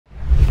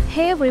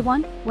Hey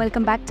everyone,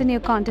 welcome back to new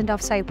content of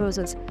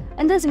Cybrosys.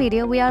 In this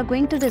video, we are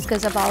going to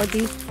discuss about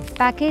the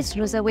package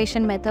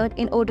reservation method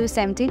in Odoo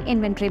 17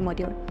 inventory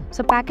module.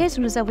 So package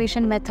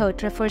reservation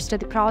method refers to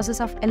the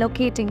process of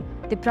allocating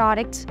the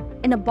products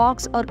in a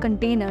box or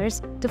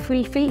containers to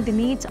fulfill the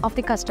needs of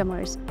the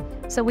customers.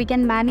 So we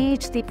can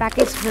manage the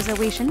package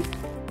reservation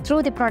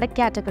through the product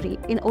category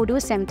in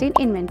Odoo 17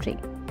 inventory.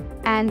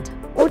 And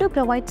Odoo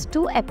provides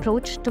two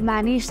approaches to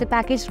manage the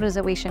package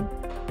reservation.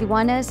 The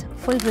one is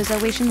full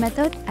reservation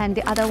method and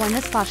the other one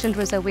is partial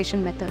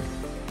reservation method.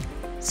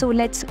 So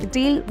let's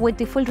deal with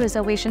the full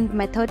reservation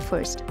method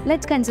first.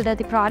 Let's consider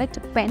the product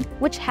pen,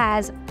 which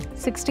has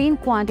 16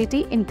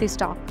 quantity in the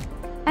stock.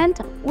 And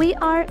we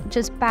are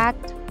just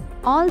packed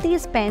all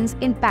these pens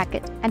in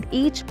packet, and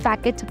each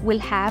packet will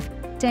have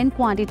 10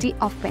 quantity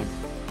of pen.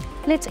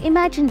 Let's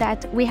imagine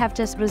that we have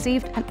just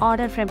received an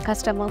order from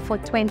customer for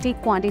 20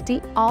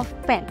 quantity of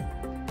pen.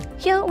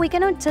 Here we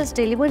cannot just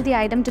deliver the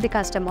item to the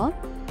customer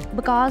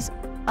because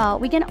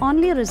we can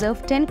only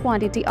reserve 10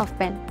 quantity of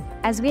pen.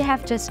 As we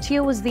have just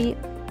used the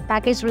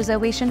package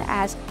reservation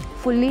as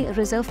fully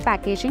reserved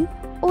packaging,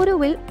 Odoo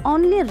will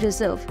only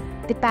reserve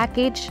the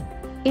package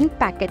in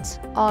packets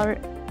or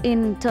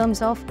in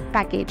terms of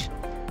package.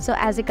 So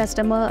as the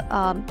customer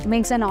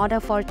makes an order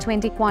for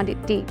 20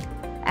 quantity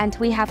and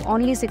we have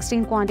only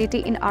 16 quantity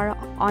in our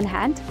on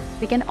hand,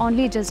 we can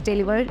only just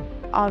deliver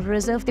or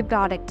reserve the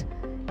product.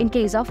 In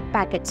case of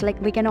packets,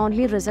 like we can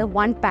only reserve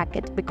one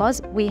packet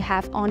because we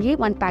have only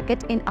one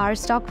packet in our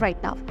stock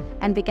right now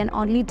and we can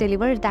only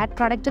deliver that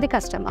product to the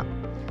customer.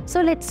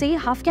 So let's see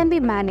how can we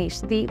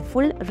manage the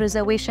full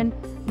reservation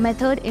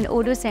method in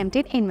Odoo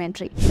 17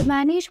 inventory. To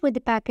manage with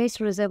the package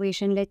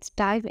reservation, let's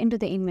dive into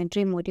the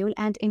inventory module,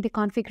 and in the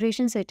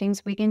configuration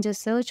settings, we can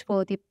just search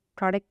for the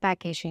product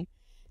packaging.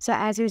 So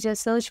as you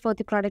just search for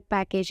the product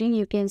packaging,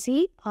 you can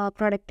see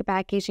product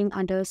packaging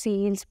under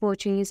sales,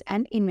 purchase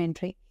and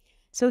inventory.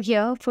 So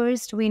here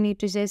first we need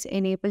to just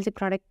enable the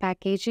product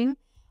packaging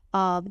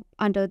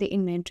under the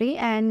inventory,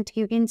 and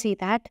you can see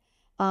that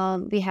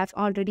we have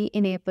already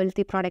enabled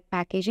the product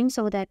packaging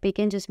so that we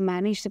can just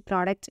manage the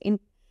products in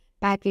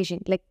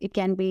packaging. Like it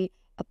can be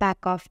a pack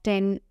of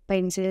 10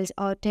 pencils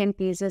or 10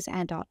 pieces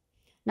and all.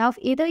 Now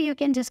either you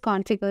can just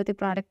configure the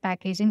product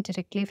packaging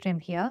directly from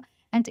here,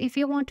 and if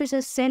you want to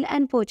just sell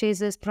and purchase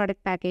this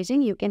product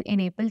packaging, you can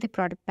enable the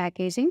product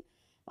packaging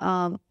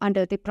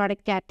under the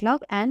product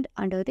catalog and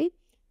under the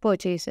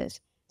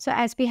purchases. So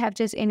as we have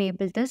just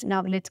enabled this,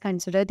 now let's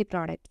consider the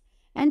product.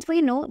 And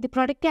we know the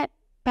product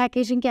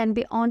packaging can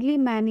be only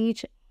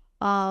managed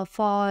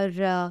for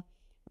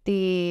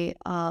the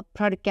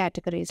product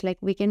categories. Like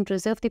we can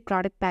reserve the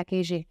product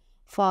packaging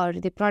for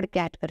the product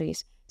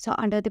categories. So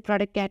under the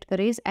product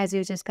categories, as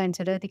you just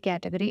consider the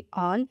category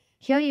all,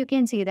 here you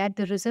can see that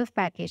the reserve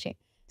packaging.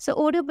 So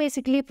Odoo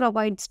basically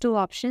provides two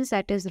options,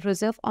 that is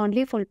reserve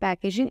only full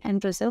packaging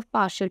and reserve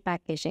partial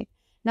packaging.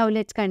 Now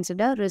let's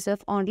consider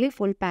reserve only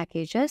full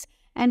packages,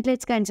 and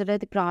let's consider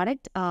the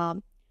product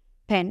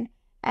pen.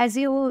 As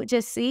you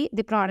just see,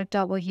 the product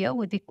over here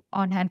with the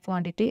on-hand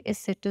quantity is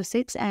set to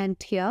 6,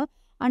 and here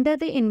under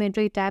the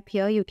inventory tab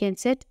here you can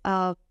set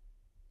the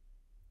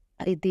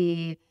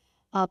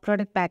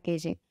product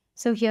packaging.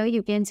 So here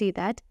you can see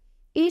that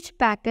each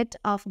packet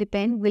of the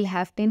pen will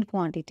have 10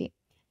 quantity,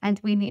 and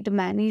we need to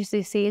manage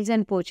the sales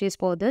and purchase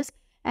for this,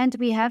 and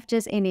we have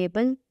just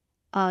enabled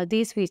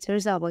these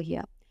features over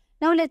here.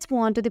 Now let's move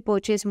on to the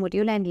purchase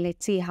module, and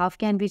let's see how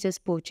can we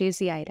just purchase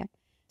the item.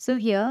 So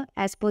here,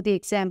 as per the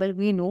example,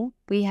 we know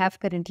we have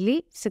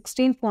currently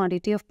 16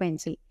 quantity of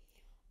pencil.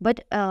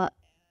 But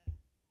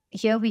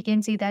here we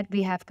can see that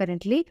we have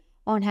currently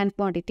on-hand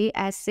quantity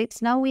as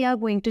 6. Now we are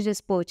going to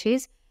just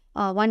purchase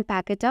one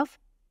packet of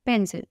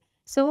pencil.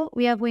 So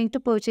we are going to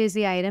purchase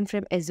the item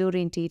from Azure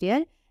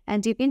Interior,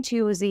 and you can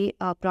choose the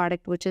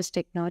product which is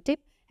Technotip.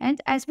 And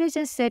as we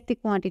just set the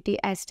quantity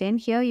as 10,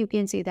 here you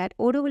can see that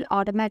Odoo will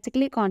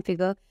automatically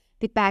configure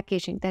the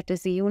packaging, that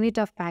is the unit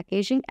of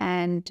packaging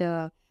and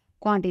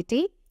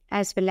quantity,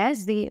 as well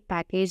as the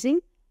packaging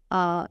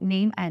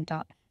name and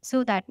all.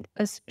 So that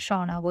is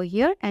shown over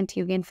here, and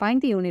you can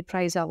find the unit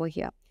price over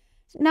here.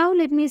 Now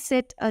let me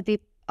set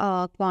the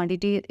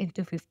quantity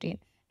into 15.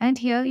 And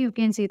here you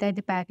can see that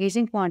the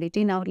packaging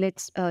quantity, now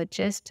let's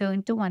just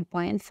turn to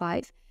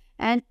 1.5,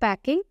 and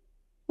packing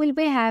will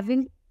be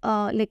having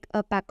like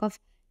a pack of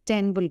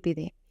 10 will be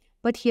there.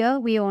 But here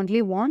we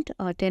only want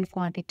 10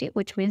 quantity,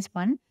 which means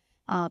one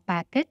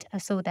packet,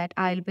 so that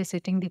I'll be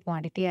setting the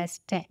quantity as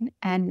 10.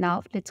 And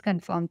now let's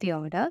confirm the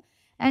order,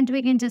 and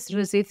we can just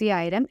receive the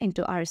item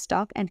into our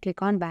stock and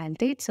click on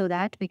validate so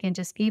that we can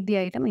just keep the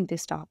item in the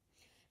stock.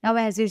 Now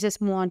as you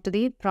just move on to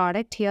the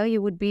product, here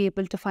you would be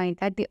able to find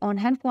that the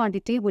on-hand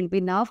quantity will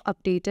be now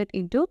updated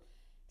into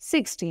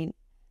 16.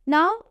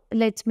 Now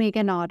let's make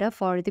an order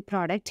for the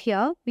product.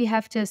 Here we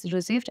have just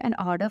received an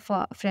order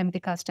from the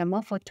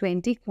customer for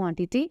 20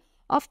 quantity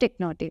of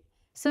Technotip.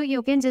 So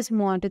you can just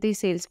move on to the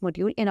sales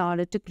module in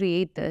order to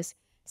create this.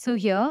 So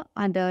here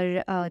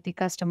under the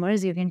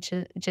customers, you can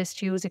just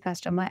choose the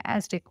customer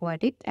as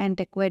TechWaddict, and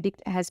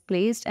TechWaddict has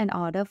placed an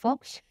order for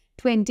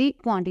 20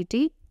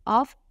 quantity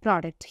of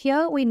product.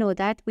 Here we know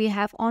that we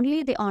have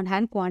only the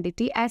on-hand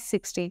quantity as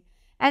 16.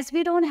 As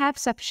we don't have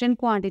sufficient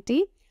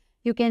quantity,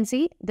 you can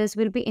see this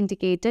will be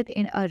indicated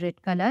in a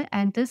red color,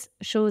 and this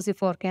shows the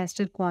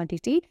forecasted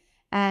quantity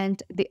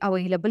and the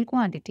available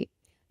quantity.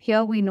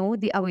 Here we know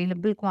the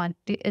available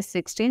quantity is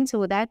 16,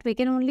 so that we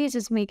can only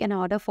just make an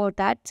order for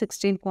that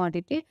 16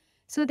 quantity.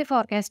 So the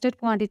forecasted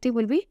quantity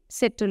will be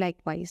set to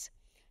likewise.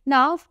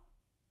 Now,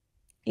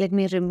 let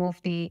me remove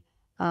the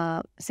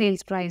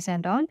sales price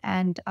and all,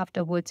 and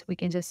afterwards we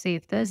can just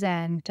save this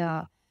and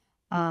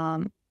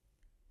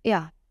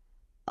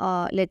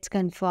let's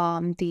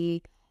confirm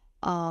the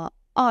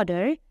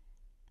order.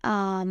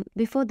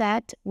 Before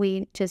that,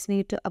 we just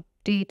need to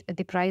update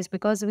the price,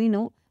 because we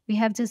know we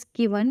have just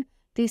given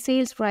the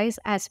sales price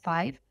as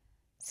 5.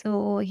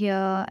 So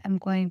here I'm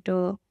going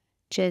to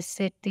just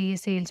set the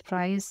sales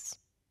price.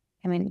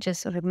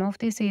 Just remove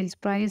the sales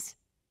price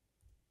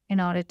in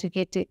order to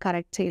get the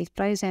correct sales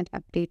price and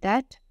update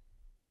that.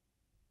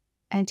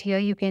 And here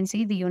you can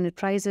see the unit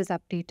price is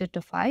updated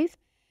to 5.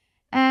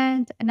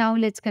 And now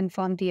let's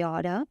confirm the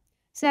order.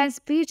 So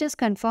as we just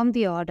confirm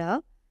the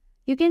order,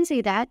 you can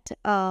see that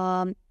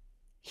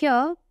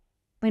here,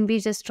 when we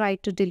just try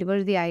to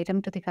deliver the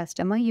item to the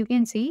customer, you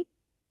can see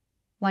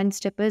one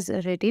step is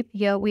ready.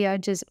 Here we are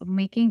just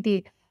making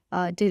the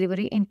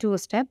delivery in 2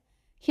 steps.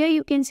 Here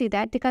you can see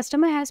that the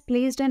customer has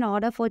placed an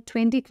order for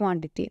 20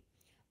 quantity,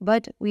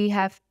 but we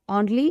have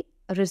only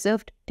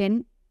reserved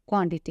 10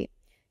 quantity.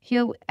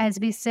 Here, as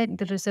we set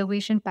the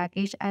reservation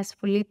package as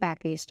fully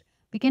packaged,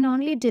 we can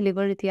only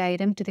deliver the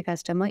item to the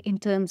customer in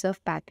terms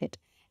of packet.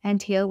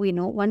 And here we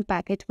know one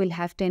packet will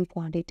have 10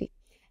 quantity.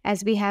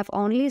 As we have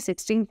only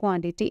 16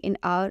 quantity in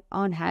our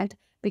on hand,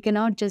 we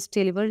cannot just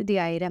deliver the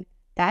item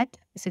that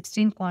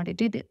 16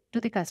 quantity to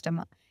the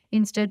customer.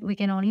 Instead, we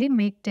can only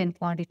make 10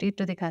 quantity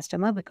to the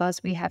customer,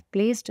 because we have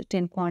placed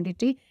 10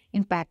 quantity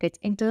in packet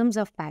in terms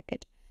of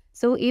packet.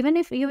 So even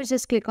if you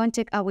just click on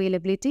check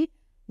availability,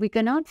 we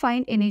cannot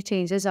find any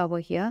changes over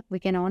here. We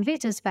can only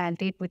just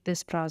validate with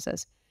this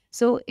process.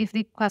 So if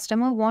the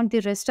customer want the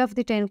rest of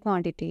the 10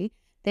 quantity,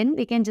 then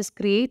we can just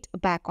create a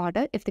back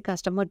order. If the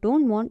customer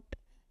don't want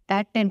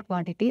that 10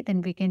 quantity,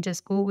 then we can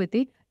just go with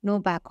the no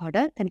back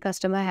order. Then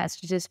customer has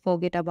to just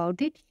forget about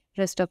the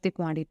rest of the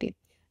quantity.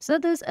 So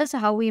this is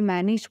how we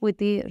manage with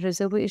the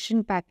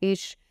reservation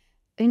package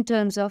in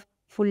terms of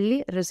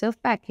fully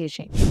reserved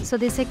packaging. So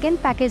the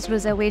second package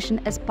reservation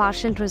is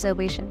partial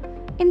reservation.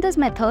 In this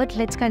method,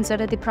 let's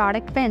consider the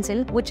product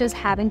pencil, which is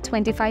having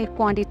 25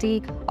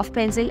 quantity of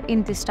pencil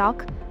in the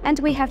stock, and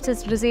we have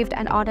just received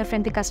an order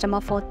from the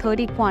customer for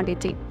 30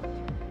 quantity.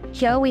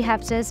 Here we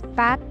have just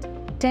packed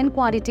 10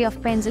 quantity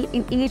of pencil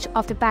in each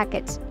of the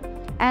packets.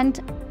 And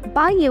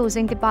by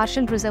using the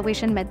partial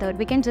reservation method,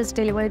 we can just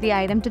deliver the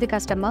item to the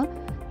customer,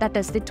 that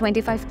is the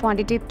 25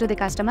 quantity to the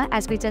customer,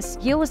 as we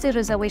just use the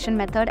reservation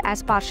method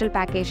as partial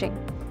packaging.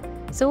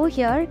 So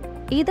here,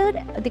 either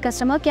the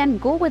customer can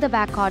go with a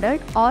back order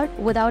or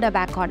without a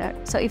back order.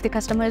 So if the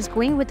customer is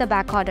going with a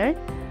back order,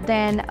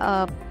 then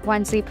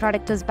once the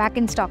product is back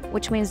in stock,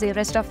 which means the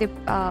rest of the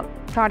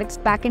products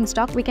back in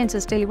stock, we can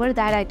just deliver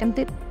that item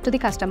to the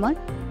customer,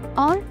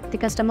 or the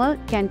customer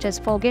can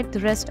just forget the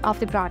rest of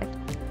the product.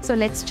 So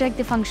let's check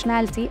the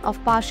functionality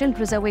of partial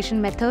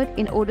reservation method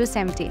in Odoo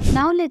 17.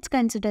 Now let's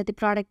consider the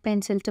product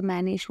pencil to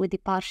manage with the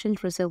partial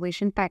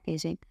reservation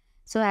packaging.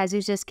 So as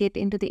you just get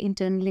into the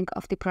internal link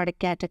of the product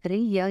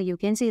category, here you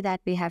can see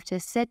that we have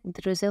just set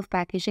the reserved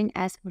packaging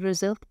as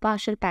reserved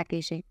partial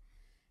packaging.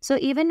 So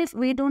even if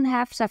we don't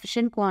have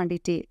sufficient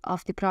quantity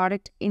of the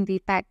product in the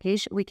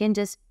package, we can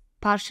just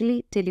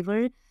partially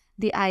deliver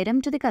the item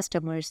to the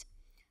customers.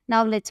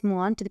 Now let's move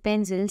on to the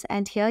pencils,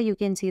 and here you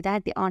can see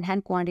that the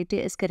on-hand quantity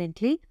is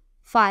currently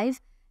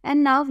 5.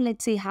 And now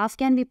let's see how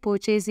can we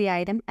purchase the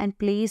item and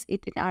place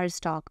it in our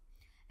stock.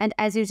 And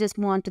as you just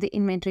move on to the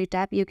inventory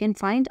tab, you can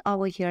find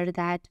over here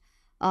that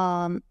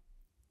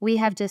we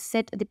have just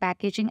set the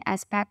packaging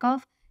as pack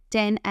of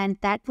 10, and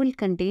that will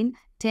contain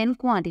 10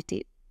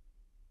 quantity.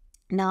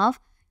 Now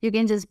you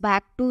can just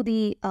back to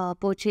the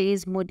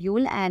purchase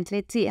module, and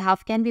let's see how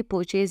can we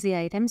purchase the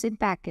items in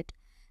packet.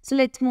 So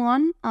let's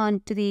move on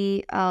to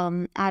the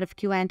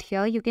RFQ, and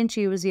here you can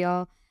choose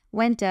your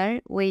vendor,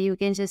 where you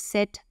can just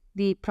set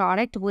the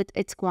product with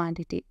its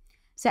quantity.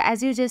 So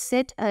as you just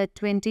set a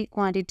 20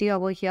 quantity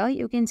over here,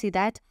 you can see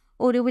that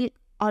Odoo will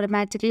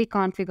automatically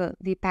configure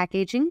the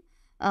packaging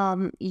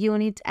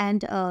unit,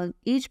 and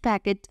each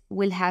packet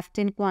will have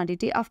 10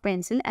 quantity of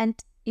pencil, and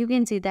you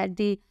can see that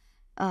the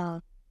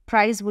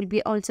price will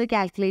be also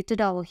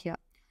calculated over here.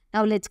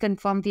 Now let's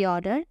confirm the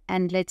order,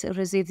 and let's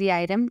receive the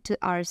item to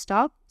our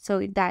stock,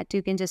 so that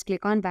you can just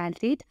click on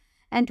validate,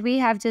 and we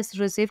have just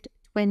received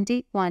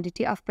 20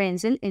 quantity of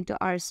pencil into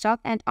our stock,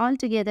 and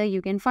altogether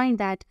you can find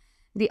that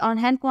the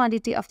on-hand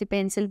quantity of the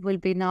pencil will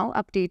be now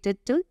updated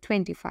to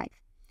 25.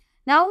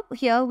 Now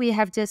here we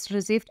have just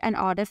received an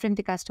order from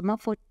the customer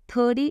for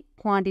 30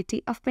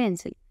 quantity of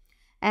pencil,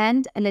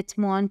 and let's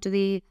move on to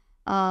the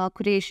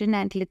quotation,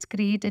 and let's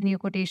create a new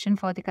quotation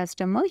for the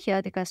customer.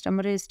 Here the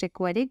customer is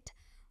required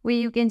where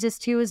you can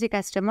just choose the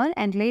customer,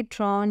 and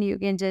later on you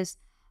can just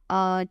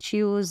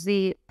choose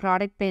the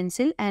product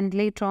pencil, and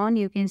later on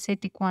you can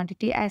set the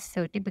quantity as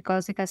 30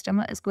 because the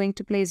customer is going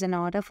to place an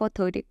order for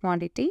 30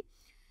 quantity.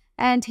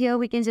 And here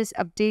we can just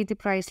update the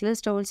price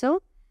list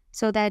also,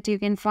 so that you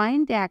can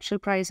find the actual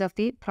price of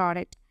the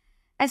product.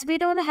 As we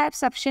don't have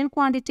sufficient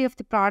quantity of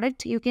the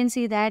product, you can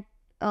see that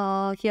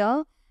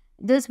here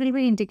this will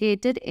be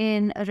indicated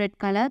in red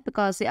color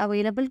because the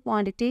available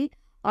quantity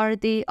or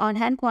the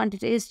on-hand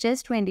quantity is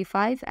just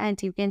 25,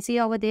 and you can see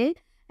over there,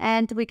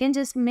 and we can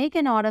just make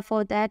an order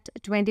for that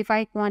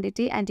 25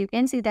 quantity, and you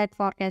can see that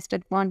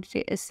forecasted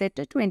quantity is set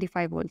to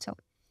 25 also.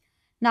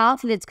 Now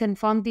let's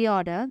confirm the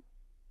order.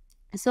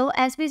 So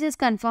as we just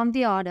confirm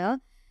the order,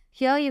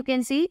 here you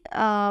can see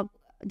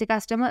the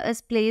customer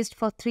is placed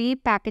for 3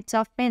 packets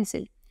of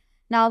pencil.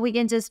 Now we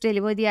can just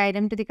deliver the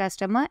item to the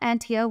customer,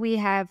 and here we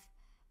have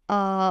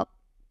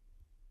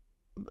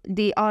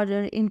the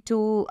order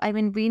into,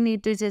 we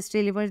need to just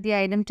deliver the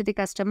item to the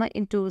customer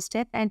in 2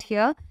 steps. And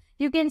here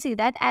you can see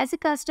that as a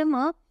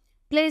customer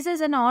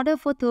places an order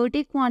for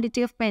 30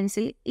 quantity of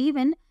pencil,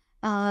 even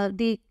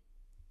the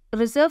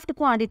reserved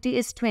quantity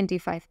is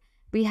 25.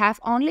 We have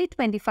only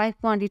 25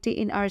 quantity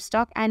in our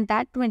stock, and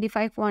that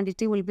 25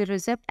 quantity will be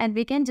reserved, and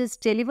we can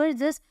just deliver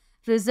this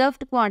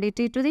reserved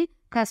quantity to the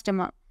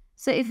customer.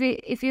 So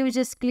if you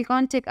just click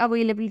on check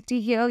availability,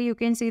 here you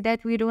can see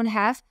that we don't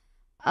have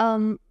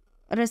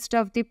rest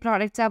of the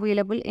products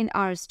available in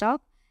our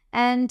stock.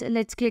 And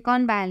let's click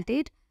on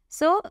validate.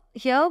 So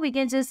here we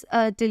can just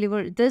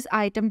deliver this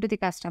item to the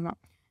customer.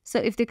 So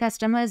if the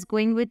customer is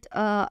going with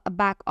a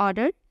back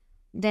order,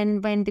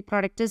 then when the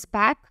product is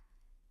back,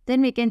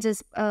 then we can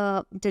just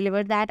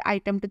deliver that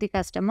item to the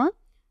customer.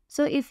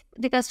 So if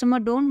the customer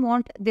don't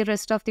want the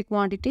rest of the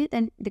quantity,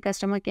 then the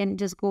customer can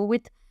just go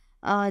with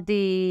no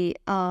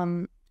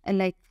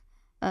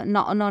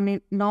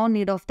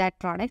need of that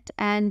product.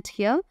 And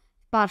here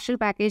partial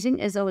packaging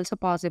is also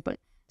possible.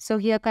 So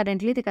here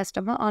currently the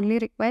customer only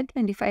required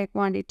 25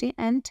 quantity,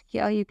 and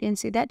here you can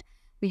see that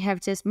we have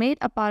just made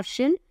a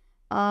partial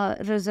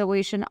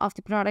reservation of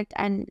the product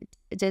and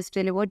just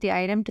delivered the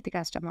item to the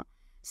customer.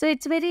 So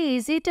it's very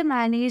easy to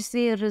manage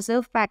the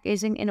reserve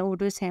packaging in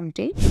Odoo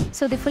 17.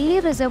 So the fully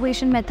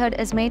reservation method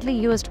is mainly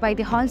used by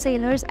the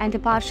wholesalers, and the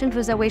partial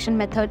reservation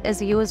method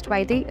is used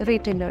by the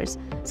retailers.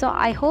 So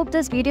I hope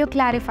this video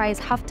clarifies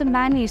how to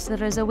manage the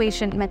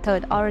reservation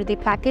method or the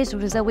package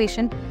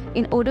reservation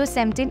in Odoo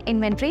 17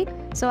 inventory.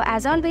 So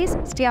as always,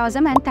 stay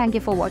awesome, and thank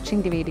you for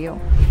watching the video.